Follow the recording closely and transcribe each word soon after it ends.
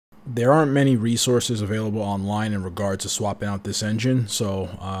There aren't many resources available online in regards to swapping out this engine, so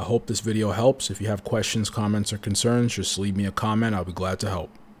I hope this video helps. If you have questions, comments, or concerns, just leave me a comment. I'll be glad to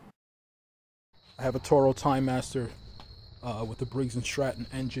help. I have a Toro Timemaster with the Briggs and Stratton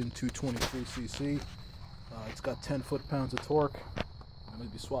engine, 223cc. It's got 10 foot-pounds of torque. I'm going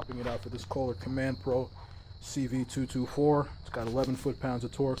to be swapping it out for this Kohler Pro CV224. It's got 11 foot-pounds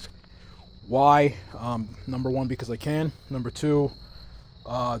of torque. Why? Number one, because I can. Number two,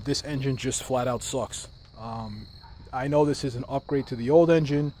 this engine just flat out sucks. I know this is an upgrade to the old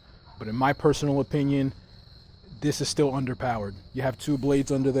engine, but in my personal opinion, this is still underpowered. You have two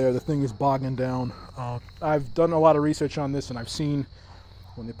blades under there. The thing is bogging down. I've done a lot of research on this, and I've seen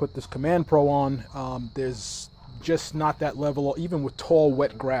when they put this Pro on, there's just not that level. Even with tall,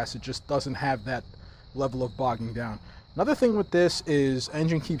 wet grass, it just doesn't have that level of bogging down. Another thing with this is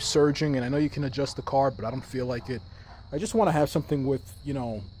engine keeps surging, and I know you can adjust the carb, but I don't feel like it. I just want to have something with, you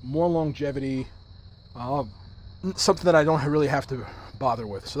know, more longevity, something that I don't really have to bother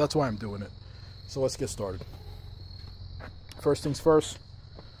with. So that's why I'm doing it. So let's get started. First things first,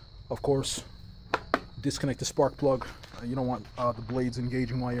 of course, disconnect the spark plug. You don't want the blades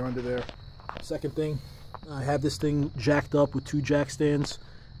engaging while you're under there. Second thing, I have this thing jacked up with two jack stands,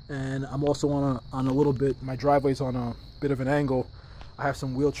 and I'm also on a little bit, my driveway's on a bit of an angle. I have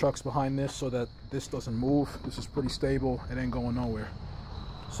some wheel chucks behind this so that this doesn't move. This is pretty stable. It ain't going nowhere.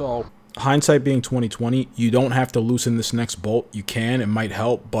 So, hindsight being 2020, you don't have to loosen this next bolt. You can, it might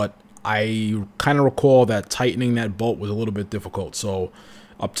help, but I kind of recall that tightening that bolt was a little bit difficult, so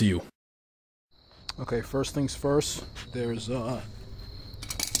up to you. Okay, first things first, there's a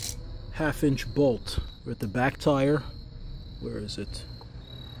half-inch bolt. We're at the back tire. Where is it?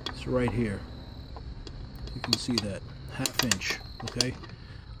 It's right here. You can see that, half-inch, okay?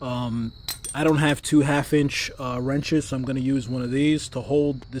 I don't have two half-inch wrenches, so I'm going to use one of these to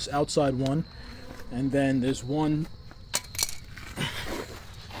hold this outside one. And then there's one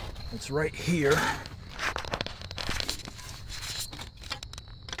it's right here.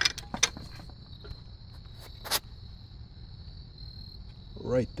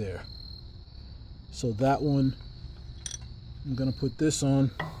 Right there. So that one, I'm gonna put this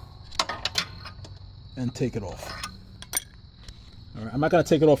on and take it off. All right, I'm not gonna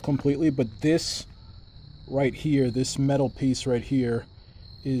take it off completely, but this right here, this metal piece right here,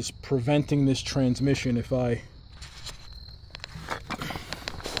 is preventing this transmission if I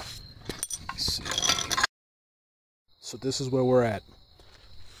So this is where we're at.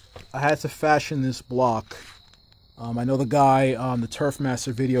 I had to fashion this block. I know the guy on the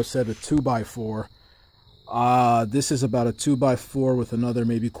Turfmaster video said a 2x4. This is about a 2x4 with another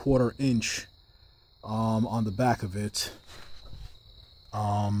maybe 1/4 inch on the back of it.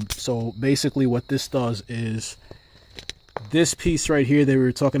 So basically what this does is, this piece right here, they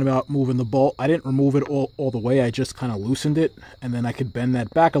were talking about moving the bolt. I didn't remove it all the way. I just kind of loosened it, and then I could bend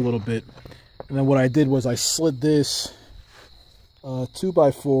that back a little bit. And then what I did was I slid this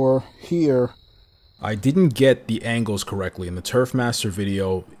 2x4 here. I didn't get the angles correctly. In the Turfmaster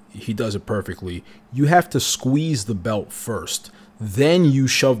video, he does it perfectly. You have to squeeze the belt first. Then you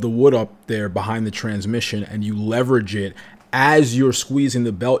shove the wood up there behind the transmission and you leverage it. As you're squeezing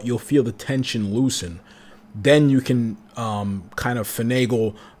the belt, you'll feel the tension loosen. Then you can kind of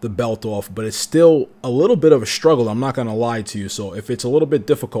finagle the belt off, but it's still a little bit of a struggle. I'm not going to lie to you. So if it's a little bit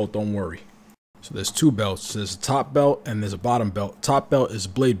difficult, don't worry. So there's two belts. There's a top belt and there's a bottom belt. Top belt is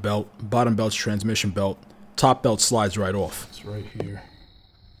blade belt. Bottom belt's transmission belt. Top belt slides right off. It's right here.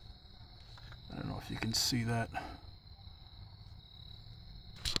 I don't know if you can see that.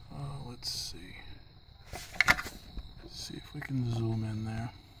 Let's see. See if we can zoom in there.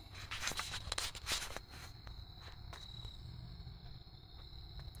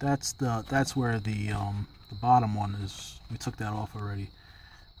 That's where the bottom one is. We took that off already.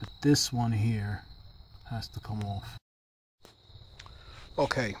 But this one here has to come off.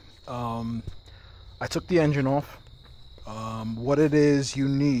 Okay, I took the engine off. What it is you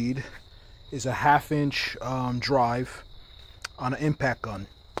need is a 1/2 inch drive on an impact gun.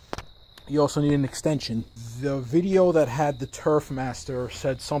 You also need an extension. The video that had the Turfmaster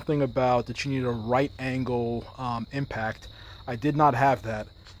said something about that you need a right angle impact. I did not have that.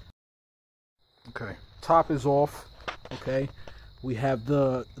 Okay, top is off. Okay. We have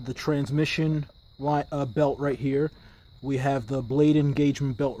the transmission belt right here. We have the blade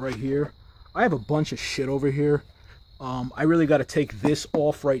engagement belt right here. I have a bunch of shit over here. I really got to take this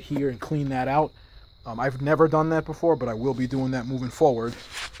off right here and clean that out. I've never done that before, but I will be doing that moving forward.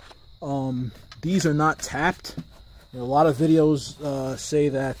 These are not tapped. A lot of videos say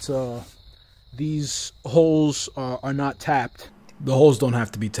that these holes are not tapped. The holes don't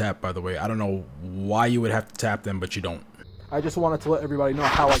have to be tapped, by the way. I don't know why you would have to tap them, but you don't. I just wanted to let everybody know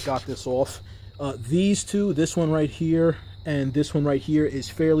how I got this off. These two, this one right here and this one right here, is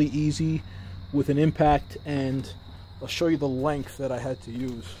fairly easy with an impact, and I'll show you the length that I had to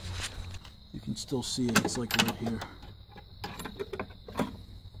use. You can still see it, it's like right here.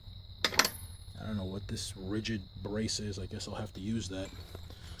 I don't know what this rigid brace is, I guess I'll have to use that.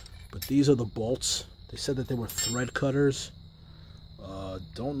 But these are the bolts. They said that they were thread cutters.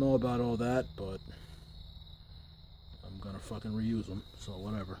 Don't know about all that, but I'm gonna fucking reuse them, so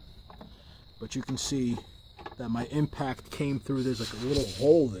whatever. But you can see that my impact came through. There's like a little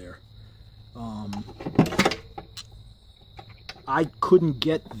hole there. I couldn't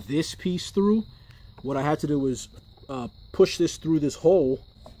get this piece through. What I had to do was push this through this hole.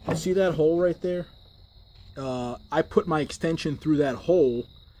 You see that hole right there? I put my extension through that hole,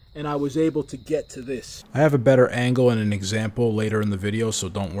 and I was able to get to this. I have a better angle and an example later in the video, so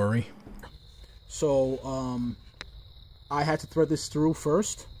don't worry. So I had to thread this through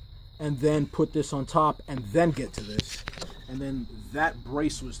first, and then put this on top, and then get to this. And then that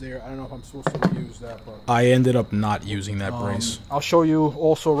brace was there. I don't know if I'm supposed to reuse that, but I ended up not using that brace. I'll show you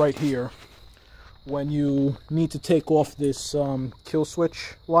also right here. When you need to take off this kill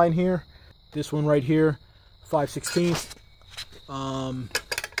switch line here, this one right here, 5/16.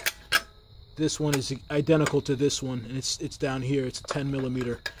 This one is identical to this one, and it's down here. It's a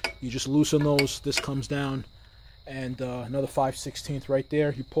 10mm. You just loosen those. This comes down, and another 5/16 right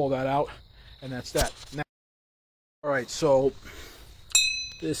there. You pull that out, and that's that. Now, all right, so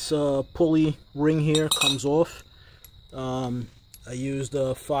this pulley ring here comes off. I used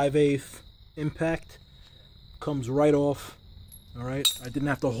a 5/8 impact. Comes right off. All right, I didn't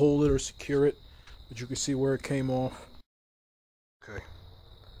have to hold it or secure it, but you can see where it came off. Okay,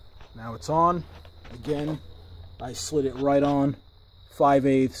 now it's on. Again, I slid it right on,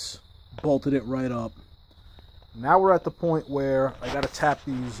 5/8, bolted it right up. Now we're at the point where I got to tap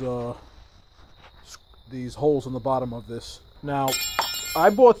these holes in the bottom of this. Now, I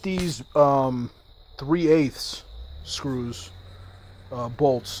bought these 3/8 screws,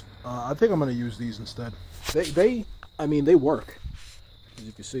 bolts. I think I'm going to use these instead. I mean, they work. As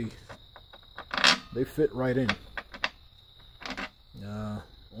you can see, they fit right in.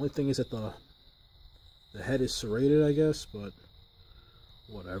 Only thing is that the head is serrated, I guess, but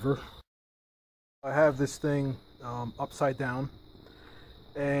whatever. I have this thing upside down,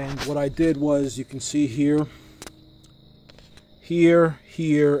 and what I did was, you can see here,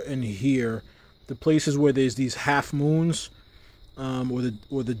 and here, the places where there's these half moons, or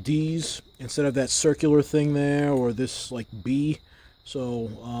the D's, instead of that circular thing there, or this like B. So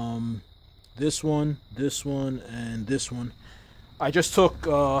this one, and this one. I just took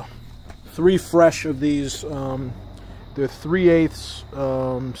 3 fresh of these. They're 3/8,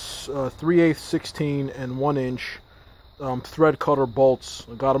 3/8, 16, and 1-inch thread cutter bolts.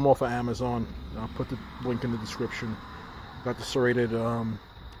 I got them off of Amazon. I'll put the link in the description. Got the serrated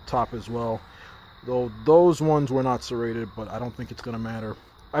top as well. Though those ones were not serrated, but I don't think it's gonna matter.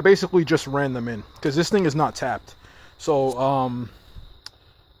 I basically just ran them in because this thing is not tapped. So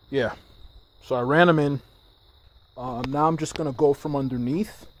yeah. So I ran them in. Now I'm just gonna go from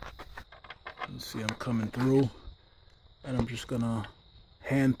underneath. You see I'm coming through, and I'm just gonna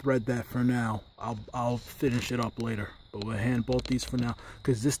hand thread that for now. I'll finish it up later, but we'll hand both these for now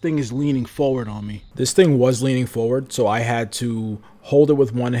because this thing is leaning forward on me. This thing was leaning forward, so I had to hold it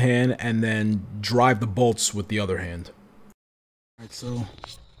with one hand and then drive the bolts with the other hand. Alright, so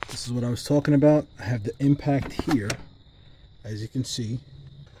this is what I was talking about. I have the impact here, as you can see.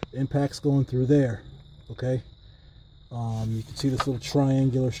 The impact's going through there, okay? You can see this little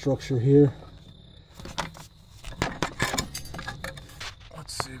triangular structure here.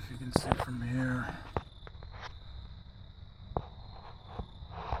 Let's see if you can see from here.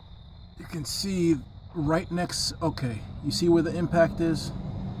 You can see right next, okay, you see where the impact is?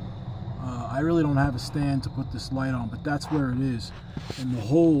 I really don't have a stand to put this light on, but that's where it is. And the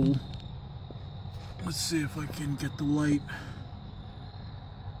hole, let's see if I can get the light,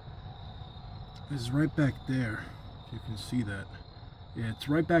 is right back there. You can see that. Yeah, it's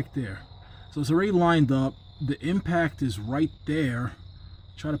right back there. So it's already lined up. The impact is right there.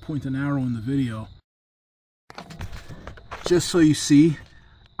 Try to point an arrow in the video. Just so you see,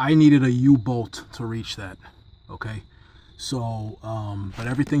 I needed a U-bolt to reach that. Okay? So, but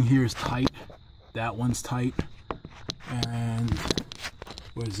everything here is tight. That one's tight. And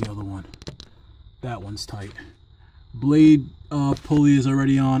where's the other one? That one's tight. Blade pulley is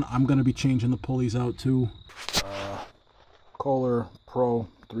already on. I'm going to be changing the pulleys out too. Kohler Pro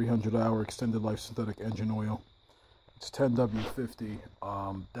 300 hour extended life synthetic engine oil. It's 10W50.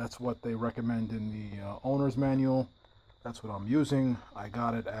 That's what they recommend in the owner's manual. That's what I'm using. I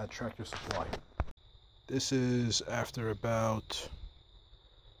got it at Tractor Supply. This is after about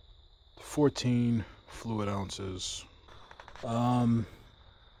 14 fluid ounces. I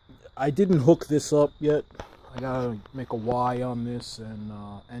didn't hook this up yet. I gotta make a Y on this and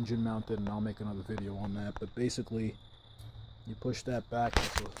engine mount it, and I'll make another video on that. But basically, you push that back.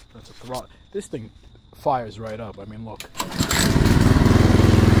 That's a throttle. This thing fires right up. I mean, look.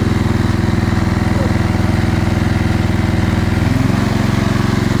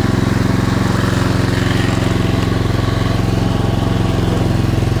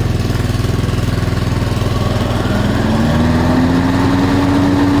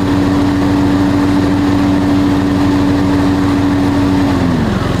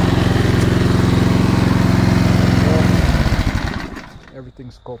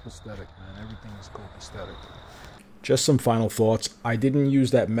 Everything's copacetic, man. Everything is copacetic. Just some final thoughts. I didn't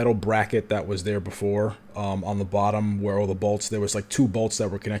use that metal bracket that was there before on the bottom where all the bolts. There was like 2 bolts that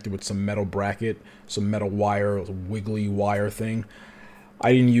were connected with some metal bracket, some metal wire, wiggly wire thing.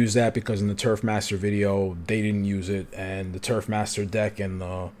 I didn't use that because in the Turfmaster video, they didn't use it. And the Turfmaster deck and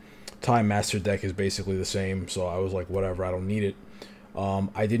the Timemaster deck is basically the same. So I was like, whatever, I don't need it.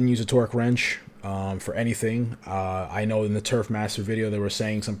 I didn't use a torque wrench for anything. I know in the Turfmaster video they were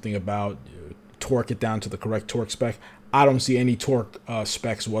saying something about torque it down to the correct torque spec. I don't see any torque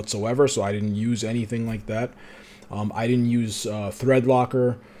specs whatsoever, so I didn't use anything like that. I didn't use thread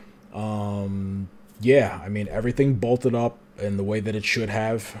locker. Yeah, I mean, everything bolted up in the way that it should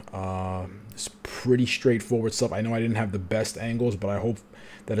have. It's pretty straightforward stuff. I know I didn't have the best angles, but I hope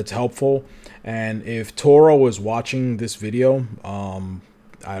that it's helpful. And if Toro is watching this video,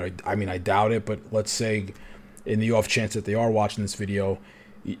 I mean, I doubt it, but let's say in the off chance that they are watching this video,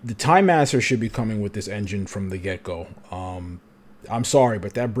 the Timemaster should be coming with this engine from the get-go. I'm sorry,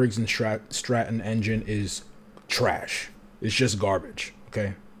 but that Briggs and Stratton engine is trash. It's just garbage,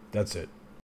 okay? That's it.